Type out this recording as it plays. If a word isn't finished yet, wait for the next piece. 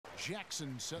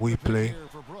We play.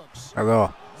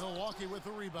 Hello.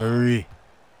 3.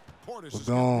 We're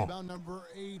gone.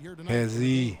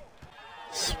 Hezzy.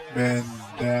 Spin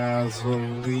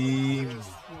Dazzling.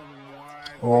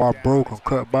 Oh, I broke him.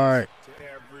 Cut by it.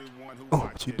 Oh,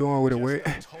 what you doing with it, Wade?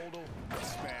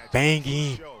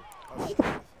 Banging.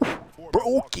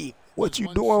 Broke it. What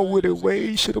you doing with it,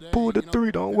 Wade? You should have pulled the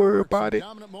 3. Don't worry about it.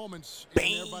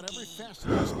 Bang.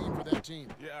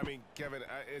 Yeah, I mean, Kevin,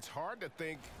 it's hard to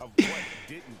think of what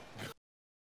didn't.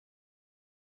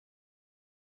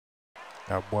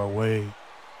 That boy Wade.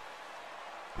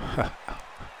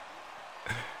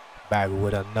 Back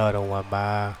with another one,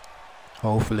 man.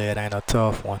 Hopefully it ain't a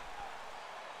tough one.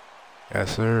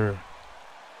 Yes, sir.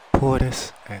 Put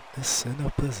us at the center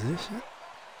position.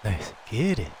 Let's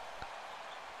get it.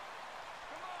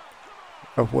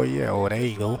 Oh, boy, yeah. Oh, there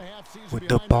you go. With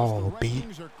the ball, B.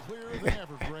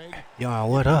 Y'all,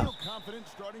 what up?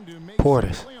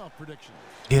 Portis.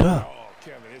 Get up.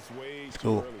 Let's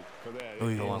go. Who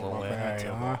you want to go with?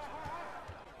 Huh?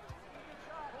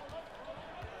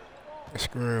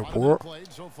 Screen, boy.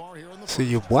 See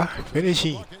you, boy. Finish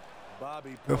him.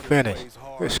 Good finish.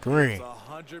 Good screen.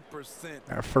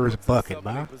 That first bucket,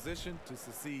 man.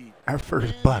 That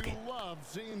first bucket.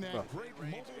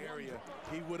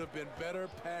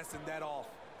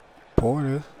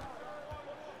 Porter.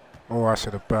 Oh, I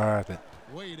should have passed it.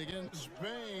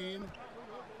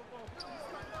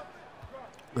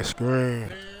 Good screen.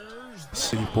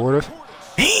 See you, Porter.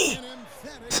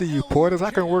 See you, Porter.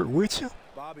 I can work with you.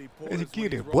 Let's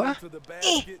get it, boy.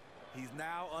 He's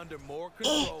now under more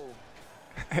control.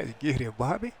 Let's get it,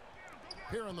 Bobby.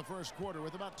 Here in the first quarter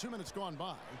with about 2 minutes gone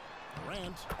by.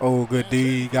 Oh, good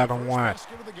D. He got him one.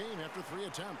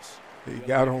 He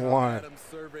got him one.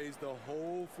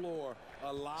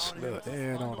 Slip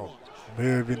in on him.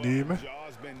 Melvin Neiman.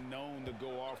 Jaw's been known to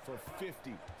go off for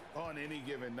 50 on any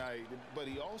given night, but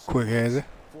he also Quick has it.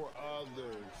 for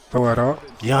others. Throw it up.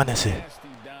 Giannis it.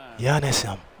 Giannis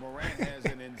him.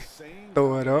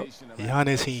 Throw it up.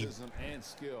 Giannis him.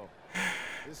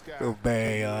 Go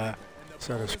bang,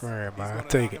 set a screen, man.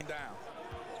 Take it.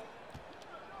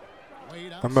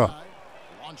 Come up.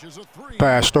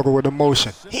 Pass, struggle with the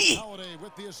motion.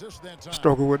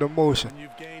 Struggle with the motion. When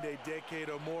you've gained a decade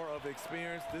or more of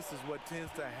experience, this is what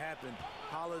tends to happen.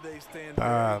 Holiday stand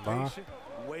very patient,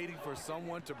 waiting for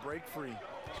someone to break free.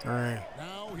 Screen.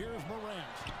 Now here's Morant.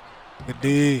 Good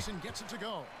D.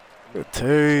 Good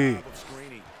T.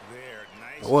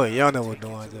 What y'all know what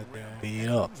doing that damn beat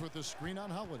up.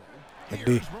 Good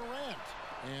D.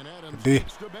 Good D.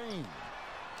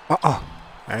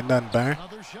 Ain't nothing bang.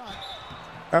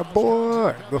 That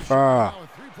boy. Good foul.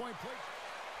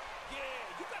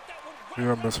 You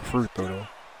gonna miss a free throw though.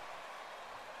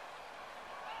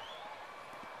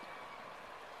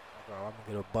 I'm gonna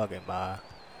get a bucket, man.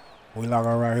 We lock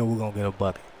her right here, we're gonna get a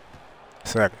bucket.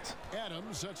 Seconds.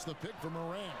 Adams sets the pick for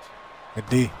Morant. Good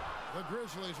D. The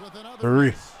Grizzlies with another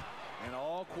 3. And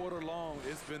all quarter long,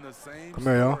 it's been the same Come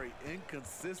here, story.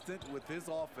 Inconsistent with his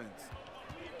offense.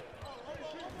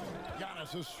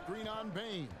 Giannis a screen on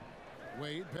Bain.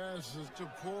 Wade passes to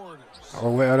Portis.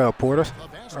 Oh, wait, up, Portis.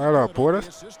 Right up,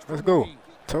 Portis. Let's go.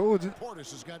 Told you.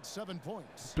 Portis has got 7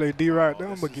 points. Play D right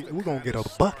there, but we're going to get a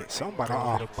bucket. Somebody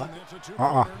gonna get a bucket.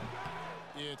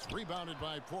 It's rebounded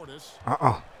by Portis.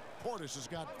 Portis has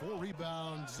got 4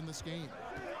 rebounds in this game.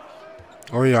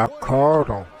 Oh, yeah, I called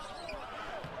him.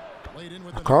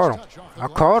 I caught him. I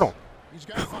caught him. He's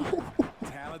got 5.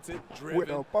 Talented, driven, With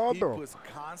a ball, he though. puts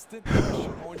constant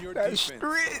pressure on your That's defense.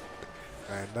 street.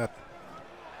 Ain't nothing.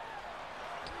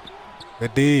 The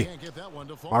D.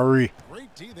 Marie.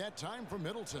 Great D that time from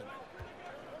Middleton.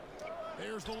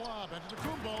 There's the lob into the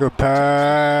Kumbo. Good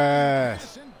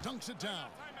pass. Dunks it down.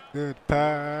 Good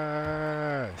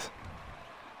pass.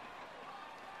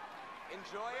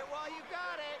 Enjoy it while you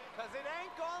got it, because it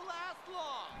ain't gonna last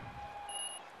long.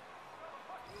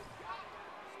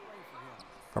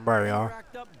 Come on, y'all.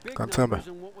 Come to me.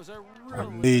 I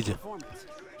need you.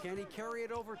 Can he carry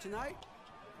it over tonight?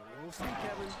 We'll see,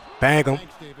 Kevin. Bang him.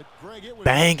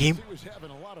 Bang him. Sit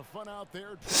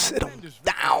Sit him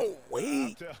down.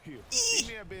 Wait. He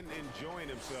may have been enjoying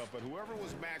himself, but whoever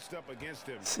was matched up against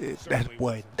him. Sit that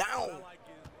boy down.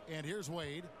 And here's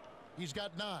Wade. He's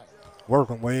got 9.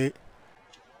 Working, Wade.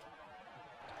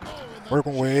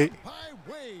 Working, Wade.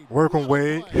 Working,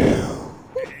 Wade.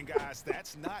 And guys,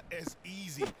 that's not as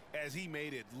easy as he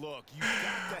made it look. You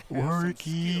got to have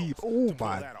Worky. Oh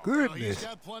my goodness. He's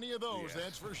got plenty of those,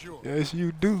 that's for sure. Yes,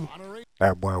 you do.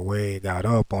 That boy Wade got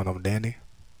up on him, didn't he?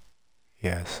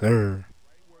 Yes, sir.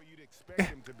 where you'd expect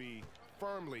him to be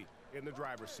firmly in the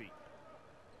driver's seat.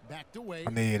 Back to Wade.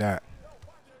 I need that.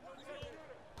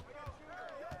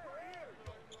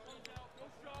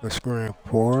 The screen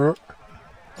Porter.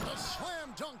 The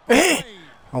slam dunk by Wade.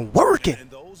 I'm working. And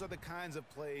those are the kinds of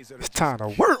plays that It's are time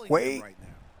just to work, killing Wade. him right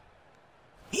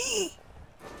now.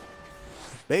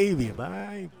 Baby,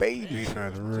 man. Baby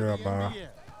defense real, man.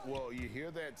 Well, you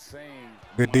hear that saying,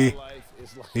 Good D. my life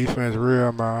is like Defense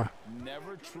real, man.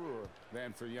 never truer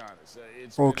than for Giannis.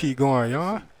 It's Oh, been keep an going, odyssey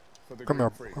y'all. for the Come here.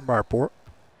 Greek freak. Come by, Port.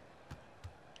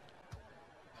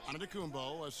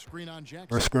 Antetokounmpo, a screen on Jackson.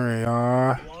 The screen,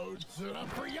 y'all. Loads it up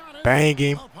for Giannis. Bang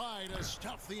him. Up high to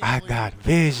stuff the I alley. got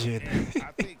vision. And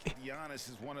I think Giannis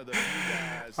is one of the few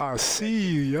guys I that see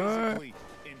you, y'all. physically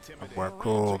intimidate. Well,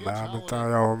 cool, man. I've been telling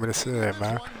y'all what me to say,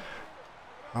 man.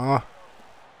 Huh?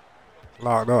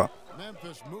 Locked up.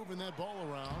 Memphis moving that ball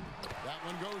around. That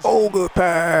one goes. Oh, good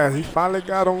pass. He finally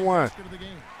got him one. Basket of the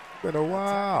game. Been a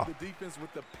while. The defense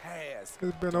with the pass.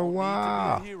 It's been a Don't need to be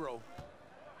while. a hero.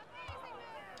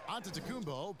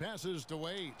 Antetokounmpo passes to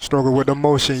Wade. Struggle with the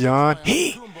motion, Jan.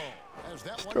 Antetokounmpo as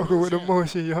that one Struggle with the goes in.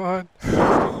 motion, Jan.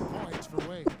 16 points for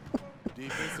Wade.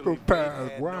 Defensively, Good they pass,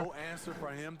 had boy. no answer for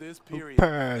him this Good period.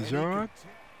 pass, And he Jan.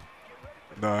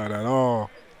 could- Not at all.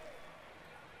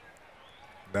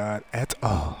 Not at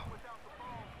all.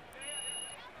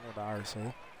 Alright,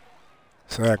 so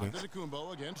seconds.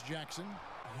 Antetokounmpo against Jackson.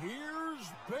 Here's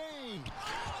Bain.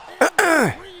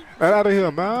 Get out of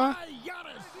here, man. By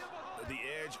Giannis. The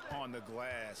edge on the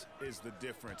glass is the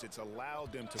difference. It's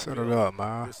allowed them to Set build it up,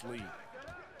 man. this lead.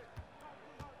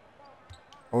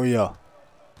 Oh yeah.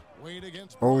 Wade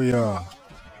against Oh yeah.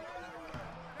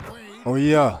 Wade. Oh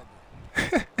yeah.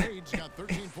 Wade's got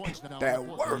 13 points now. That in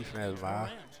the quarter. work. Defense, man.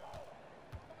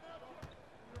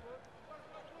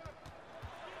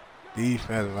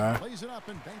 Defense, man. Plays it up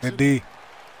and banks The it. D.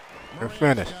 The Morant's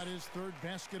finish. got his third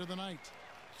basket of the night.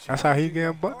 That's how he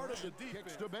getting Part buckets. of the Kicks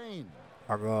defense. to Bain.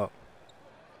 I go up.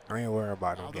 I ain't worried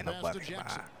about Now them the getting a pass to bucket, man.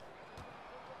 Jackson.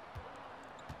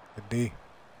 The D.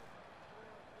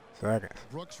 Seconds.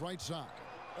 Brooks right side.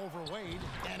 Over Wade,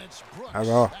 and it's Brooks. That's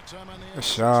all. That's him on the Good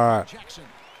assist shot. by Jackson.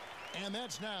 And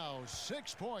that's now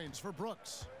 6 points for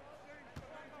Brooks.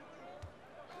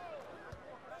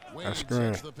 Wade That's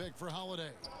good. sets the pick for Holiday.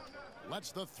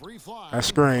 Lets the three fly. That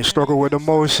screen struggle with the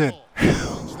motion.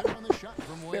 Points there on the shot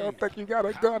from They don't Wade. think you got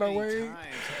a How gun many away. times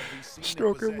have we seen a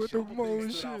Struggling with the possession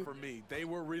Things stood out motion. for me. They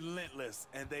were relentless,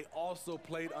 and they also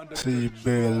played under See you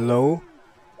control. below.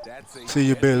 That's a See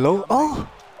you deadly below. combination.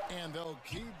 Oh, And they'll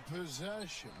keep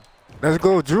possession. let's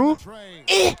go, Drew.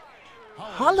 Trey.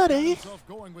 Holiday. Himself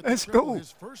going with the Let's triple, go.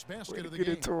 His first basket Way to of the get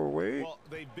game. it to a way. Well,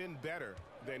 they've been better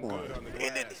than Oh, good on the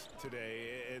man. glass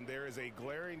today, and there is a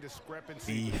glaring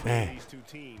discrepancy between Defense. these two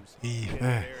teams in that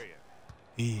Defense. area.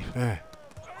 Defense.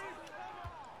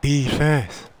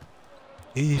 Defense.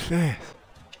 Defense.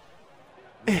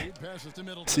 Wade passes to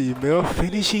Middleton. See, Mill,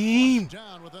 finish him.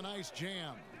 Down with a nice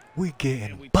jam. We And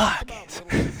getting we talk about buckets.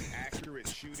 Middleton's accurate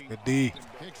shooting. The D.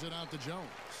 Kicks it out to Jones.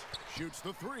 Shoots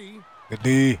the three. The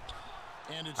D.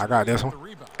 And it's I got Wade this with one. the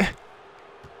rebound.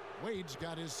 Wade's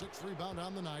got his 6th rebound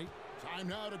on the night. Time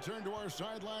now to turn to our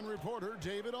sideline reporter,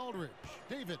 David Aldridge.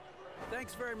 David.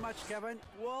 Thanks very much, Kevin.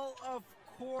 Well, of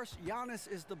course,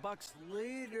 Giannis is the Bucks'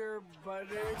 leader, but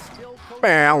it's still Coach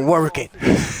Man, I'm Giannis' working.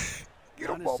 offense. Get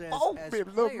him Giannis a says, ball, as baby,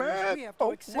 little players, man. we have to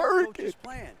I'm accept working. Coach's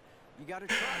plan. You got to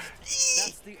trust.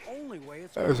 That's the only way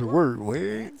it's That's going to work, work.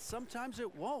 Wade. And sometimes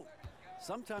it won't.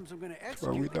 Sometimes I'm going to what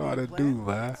execute we the know how game to plan, do,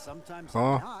 man. and sometimes Huh?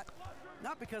 I'm not.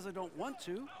 Not because I don't want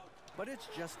to, but it's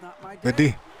just not my The day.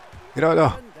 D. Get out there.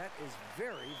 Kevin, that is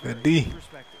very, The very D. good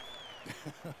perspective.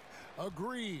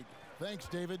 Agreed. Thanks,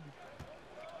 David.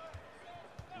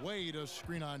 Wade a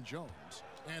screen on Jones.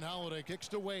 And Holiday kicks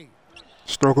to Wade.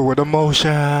 Struggle with the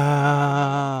motion.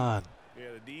 Yeah,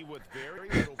 the D with very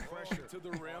little pressure. To the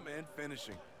rim and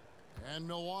finishing. And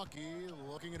Milwaukee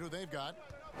looking at who they've got.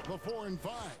 The 4 and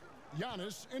 5.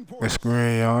 Giannis and The Portis.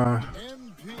 screen, y'all.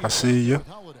 MP I see ya. with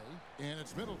Holiday, and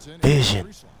it's Middleton. Vision.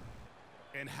 And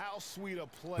And how sweet a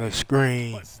play The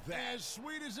screen. was that? as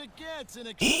sweet as it gets, an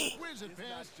exquisite It's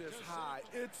pass. not just high,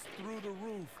 it's through the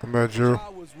roof. Come here, Drew. Ja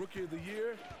was Rookie of the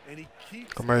Year, and he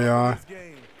keeps Come here, upping y'all. his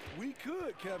game. We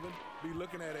could, Kevin, be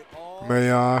looking at it all. Come here,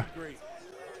 y'all. Great.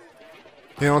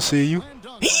 He don't see you. Slam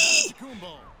dunk by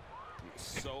Antetokounmpo.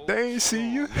 So They ain't see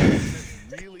you. strong.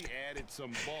 Has really added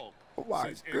some bulk Oh, my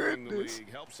since entering the goodness.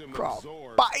 league. Helps him Crop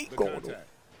absorb bite the on him. contact.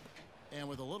 And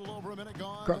with a little over a minute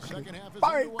gone, Got the second half is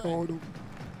bite underway. on him.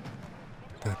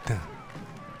 Dun, dun,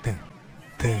 dun,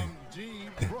 dun, From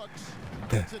deep, Brooks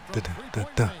dun, gets it from dun, dun,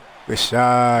 three-point dun. range. Good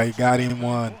shot. He got him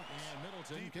one. And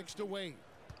Middleton kicks to Wade.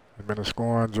 It's been a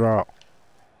scoring drop.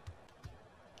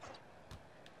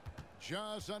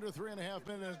 Just under 3.5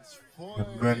 minutes for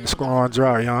It's been a scoring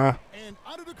drop, y'all. And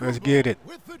Let's get it.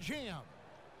 with the jam.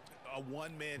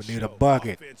 one-man We need a show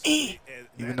bucket. offensively, and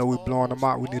Even that's though we blowing them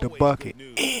out, we need a always bucket.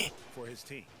 good news for his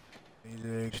team.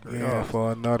 Yeah,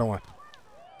 for another one.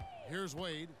 Here's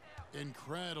Wade.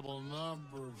 Incredible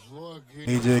numbers. Looking.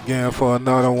 He's again for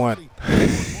another one.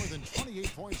 More than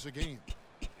 28 points a game.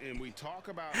 And we talk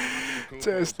about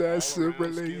Just that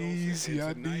simply easy.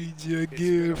 I need you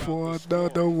again for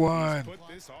another one.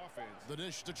 The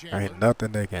dish to Chandler. Ain't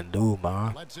nothing they can do,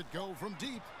 man. Lets it go from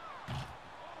deep.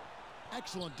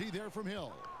 Excellent D there from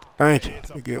Hill. Thank you.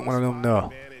 We get one of them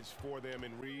now. For them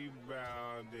in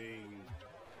rebounding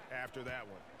after that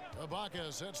one.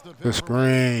 Ibaka sets The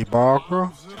screen,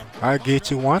 Barker. I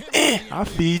get you one. I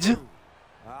feed you.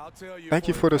 Thank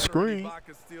you for the screen.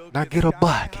 Now get a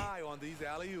bucket.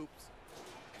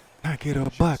 Now get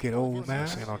a bucket, old man.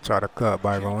 Ain't gonna try to cut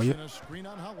back on you.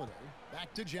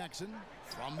 Back to Jackson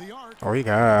from the arc. Oh, he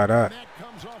got that.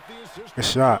 Good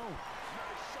shot.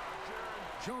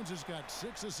 Jones has got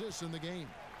 6 assists in the game.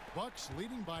 Bucks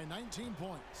leading by 19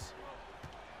 points.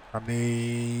 I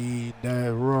need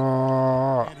that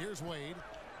raw. And here's Wade.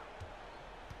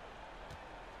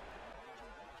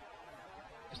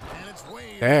 And it's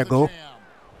Wade. There you go.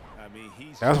 I mean,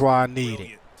 That's why I need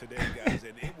it. Today, guys,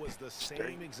 and it was the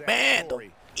same exact Man,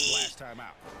 story last time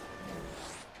out.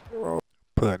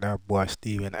 Put that boy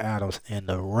Steven Adams in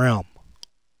the rim.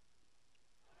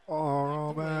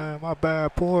 Oh, man. My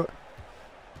bad, Port.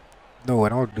 No, I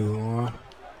don't do one.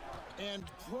 And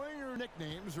player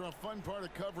nicknames are a fun part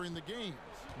of covering the games.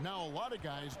 Now, a lot of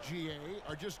guys, GA,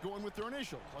 are just going with their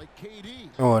initials, like KD.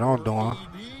 No, I don't do one.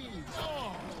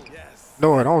 Oh, Yes.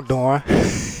 No, I don't do one.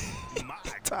 My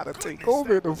Try to take goodness,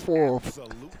 over that the was fourth.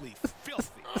 Absolutely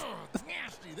filthy.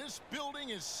 nasty. This building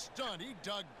is stunned. He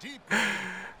dug deep.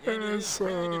 Yes,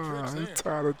 he's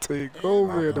trying to take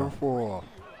over the fourth.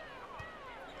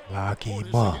 Lock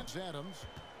him up.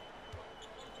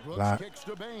 Lock.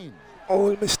 Oh,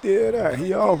 let me steal that.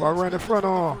 He off. I ran in front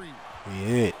of him. He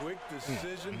hit. Quick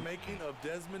decision making of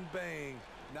Desmond Bain.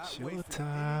 Not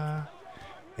Showtime.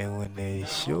 And when they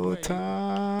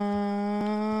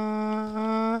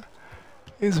showtime,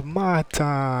 it's my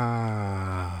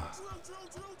time.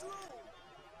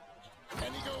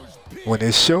 When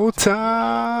it's showtime,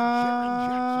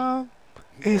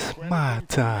 it's my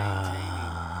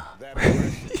time.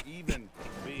 Even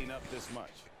being up this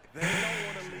much.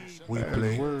 We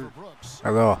play.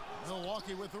 Hello.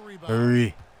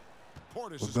 3.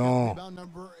 We're gone.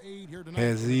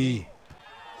 Hezzy.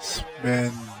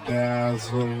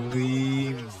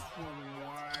 Spendazoline.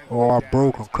 Oh, I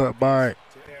broke him. Cut by.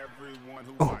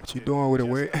 Oh, what you doing with it,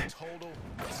 Wade?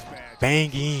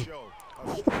 Banging.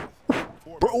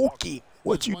 Broke him.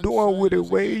 What you doing with it,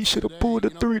 Wade? You should have pulled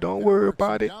the 3. Don't worry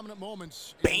about it.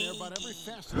 Bang.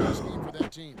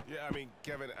 Yeah, I mean,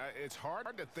 Kevin, it's hard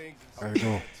to think. There you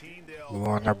go. We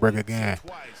on that break again.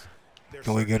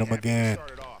 Can we get him again?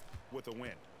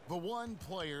 The one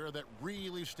player that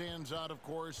really stands out, of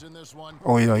course, in this one.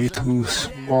 Oh, yeah, he's too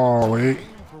small, Wade.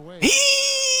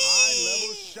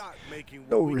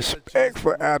 No respect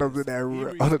for Adams in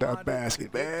that under that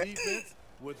basket, man.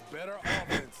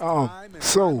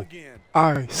 So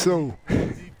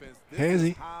has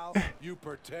he? You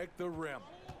protect the rim.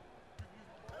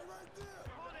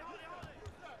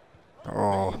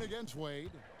 Oh.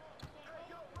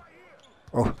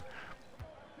 Oh.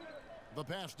 The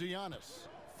pass to Giannis.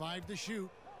 5 to shoot.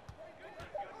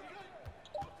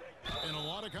 And a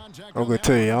lot of contact. I'm gonna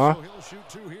tell you, huh? So he'll shoot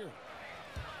 2 here.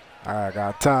 I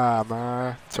got time,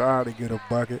 man. Trying to get a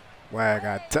bucket. Why I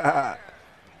got time.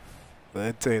 But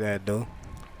I'll tell you that, though.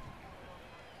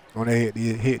 When they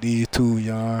hit these 2,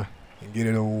 y'all, and get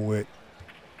it over with.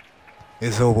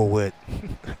 It's over with.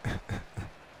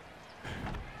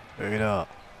 Look it up.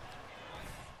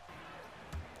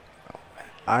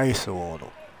 ISO on them.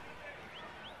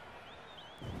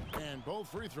 And both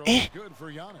free throws good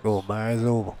for Giannis. Go, man. It's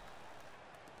over.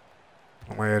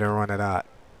 I'm ready to run it out.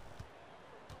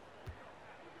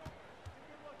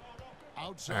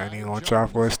 I ain't even gonna try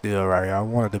for a steal right here. I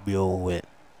wanted to be over with.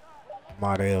 I'm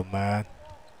out of here, man.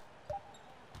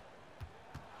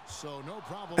 So no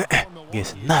problem.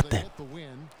 Gets nothing.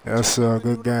 That's a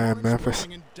good game, Memphis.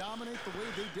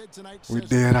 We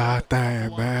did our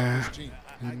thing, man.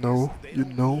 You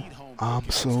know, I'm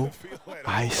so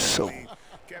ISO.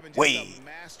 Wait.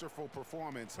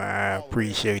 Man,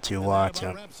 appreciate you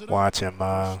watching,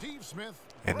 man.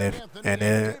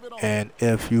 And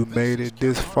if you made it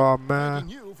this far, man,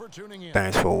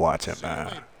 thanks for watching,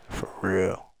 man. For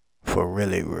real. For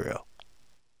really real.